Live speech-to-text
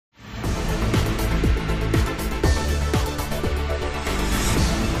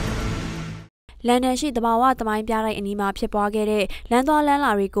လန်ဒန်ရှိတဘာဝသမိုင်းပြတဲ့အနီးမှာဖြစ်ပွားခဲ့တဲ့လမ်းသွားလမ်း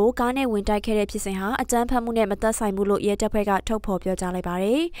လာတွေကိုကားနဲ့ဝင်တိုက်ခဲ့တဲ့ဖြစ်စဉ်ဟာအကြမ်းဖက်မှုနဲ့မသက်ဆိုင်ဘူးလို့ရဲတပ်ဖွဲ့ကထုတ်ဖော်ပြောကြားလိုက်ပါတ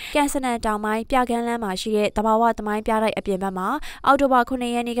ယ်။ကန်ဆနန်တောင်ပိုင်းပြကန်းလမ်းမှာရှိတဲ့တဘာဝသမိုင်းပြတဲ့အပြင်ဘက်မှာအောက်တိုဘာ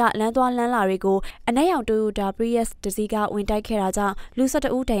9 ရက်နေ့ကလမ်းသွားလမ်းလာတွေကိုအနက်ရောင် Toyota Prius တစ်စီးကဝင်တိုက်ခဲ့တာကြောင့်လူ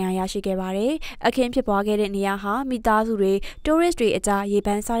12ဦးဒဏ်ရာရရှိခဲ့ပါတယ်။အခင်းဖြစ်ပွားခဲ့တဲ့နေရာဟာမိသားစုတွေတိုးရစ်တွေအကြားရေပ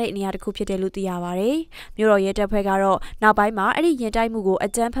န်းစားတဲ့နေရာတစ်ခုဖြစ်တယ်လို့သိရပါတယ်။မြို့တော်ရဲတပ်ဖွဲ့ကတော့နောက်ပိုင်းမှာအဲ့ဒီရင်တိုက်မှုကိုအ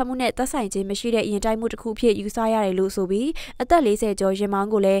ကြမ်းဖက်မှုနဲ့သက်ဆိုင်ခြင်းမရှိတဲ့ရင်တိုက်မှုတစ်ခုဖြစ်ယူဆရတယ်လို့ဆိုပြီးအသက်40ကျော်ရင်မောင်း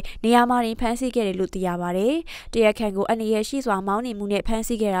ကိုလည်းနေရာမှာဖမ်းဆီးခဲ့တယ်လို့သိရပါတယ်။တရားခံကိုအနေရရှိစွာမောင်းနေမှုနဲ့ဖမ်း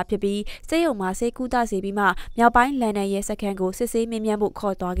ဆီးခဲ့တာဖြစ်ပြီးစေယုံမှာဆေးကုသစေပြီးမှမြောက်ပိုင်းလန်ဒန်ရဲစခန်းကိုစစ်ဆေးမြင်မြန်ဖို့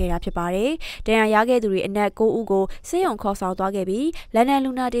ခေါ်သွားခဲ့တာဖြစ်ပါတယ်။တရားရခဲ့သူတွေအနက်9ဦးကိုစေယုံခေါ်ဆောင်သွားခဲ့ပြီးလန်ဒန်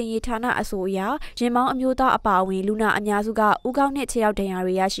လူနာတင်ရေးဌာနအဆိုအရရင်မောင်းအမျိုးသားအပါအဝင်လူနာအများစုကဦးခေါင်းနဲ့ခြေထောက်ဒဏ်ရာ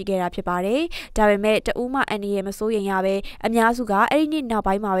တွေရရှိခဲ့တာဖြစ်ပါတယ်။ဒါပေမဲ့တဦးမှအနေရမစိုးရင်ရပဲအများစုကအဲ့ဒီနေ့နောက်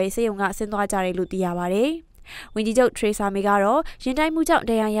ပိုင်းမှာပဲစေယုံကဆင်းသွားကြတယ်လို့သိရပါတယ်။ဝန်ကြီးချုပ်ထရေဆာမေကတော့ရင်တိုက်မှုကြောင့်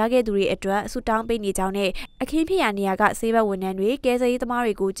တရားရခဲ့သူတွေအတွက်ဆူတောင်းပေးနေကြောင်းနဲ့အခင်းဖြစ်ရာနေရာကဆေးဘက်ဝန်ထမ်းတွေကယ်ဆယ်ရေးသမား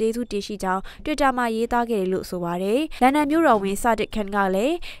တွေကိုကျေးဇူးတင်ရှိကြောင်းတွစ်တာမှာရေးသားခဲ့တယ်လို့ဆိုပါတယ်။လန်ဒန်မြို့တော်ဝန်ဆာဒစ်ခန်ကလ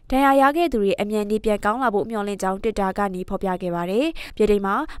ည်းတရားရခဲ့သူတွေအမြန်နေပြန်ကောင်းလာဖို့မျှော်လင့်ကြောင်းတွစ်တာကနေဖော်ပြခဲ့ပါတယ်။ပြည်ထောင်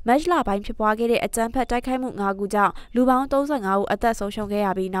မှာမတ်လပိုင်းဖြစ်ပွားခဲ့တဲ့အကြမ်းဖက်တိုက်ခိုက်မှု5ခုကြောင့်လူပေါင်း35ဦးအသက်ဆုံးရှုံးခဲ့ရ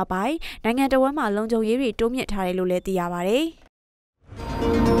ပြီးနောက်ပိုင်းနိုင်ငံတော်ဝန်မှလုံခြုံရေးတွေတိုးမြင့်ထားတယ်လို့လည်းသိရပါတယ်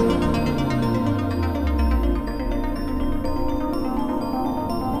။